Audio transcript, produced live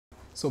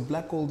So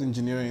Black Gold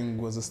Engineering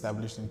was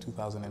established in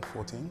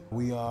 2014.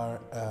 We are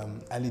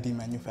an LED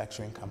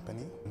manufacturing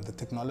company. The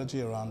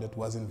technology around it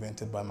was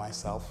invented by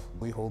myself.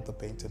 We hold the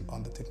patent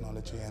on the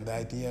technology, and the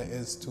idea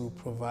is to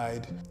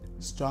provide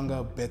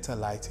stronger, better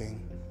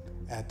lighting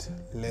at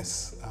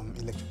less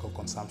electrical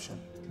consumption.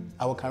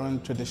 Our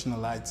current traditional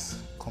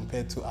lights,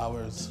 compared to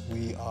ours,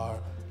 we are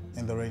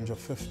in the range of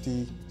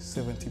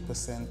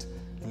 50–70%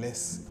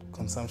 less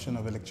consumption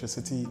of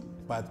electricity,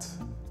 but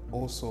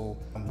also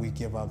we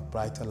give out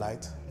brighter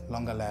light,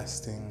 longer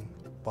lasting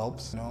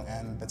bulbs,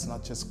 and it's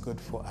not just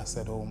good for us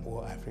at home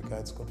or Africa,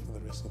 it's good for the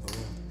rest of the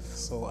world.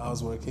 So I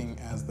was working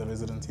as the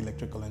resident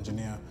electrical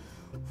engineer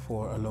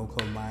for a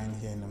local mine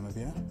here in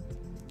Namibia,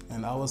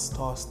 and I was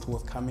tasked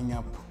with coming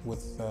up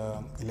with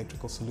an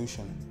electrical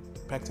solution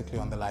practically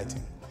on the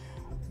lighting.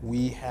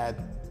 We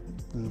had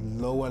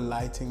lower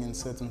lighting in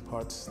certain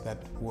parts that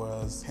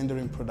was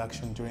hindering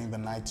production during the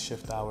night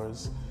shift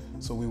hours,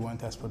 so we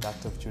weren't as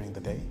productive during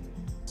the day.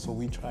 So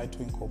we tried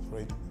to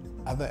incorporate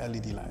other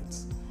LED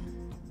lights.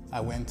 I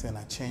went and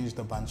I changed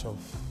a bunch of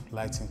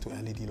lights into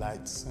LED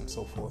lights and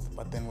so forth,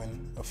 but then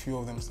when a few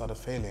of them started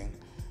failing,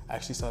 I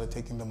actually started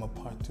taking them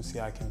apart to see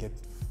how I can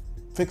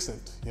fix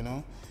it,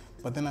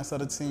 But then I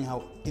started seeing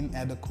how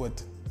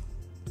inadequate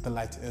the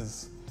light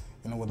is,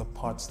 with the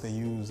parts they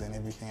use and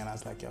everything, and I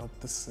was like,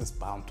 this is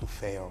bound to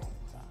fail.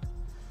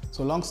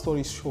 So long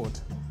story short,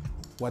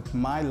 what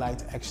my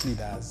light actually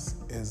does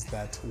is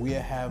that we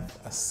have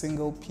a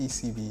single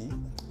PCB,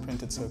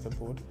 printed circuit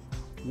board,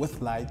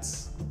 with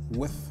lights,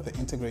 with the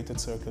integrated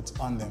circuits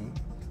on them,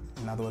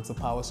 in other words, the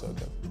power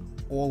circuit,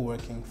 all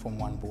working from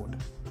one board.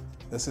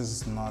 This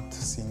is not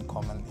seen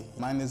commonly.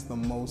 Mine is the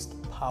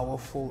most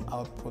powerful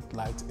output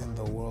light in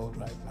the world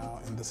right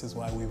now, and this is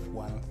why we've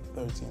won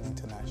 13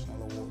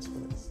 international awards for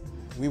this.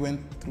 We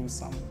went through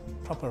some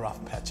proper rough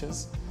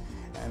patches,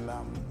 and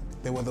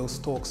there were those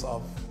talks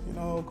of,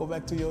 go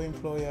back to your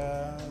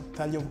employer,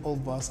 tell your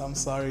old boss I'm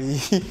sorry,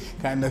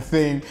 kind of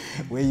thing,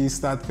 where you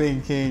start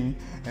thinking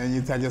and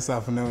you tell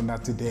yourself, no,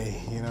 not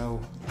today,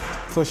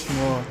 push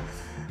more,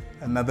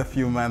 another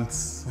few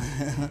months,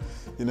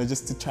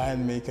 just to try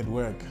and make it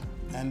work.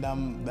 And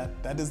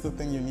that is the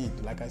thing you need.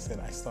 Like I said,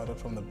 I started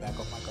from the back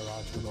of my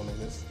garage with all of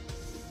this.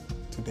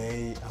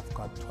 Today, I've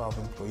got 12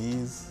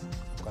 employees,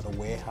 I've got a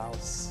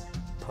warehouse,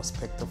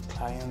 prospective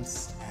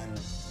clients, and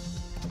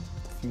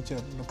the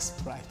future looks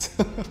bright.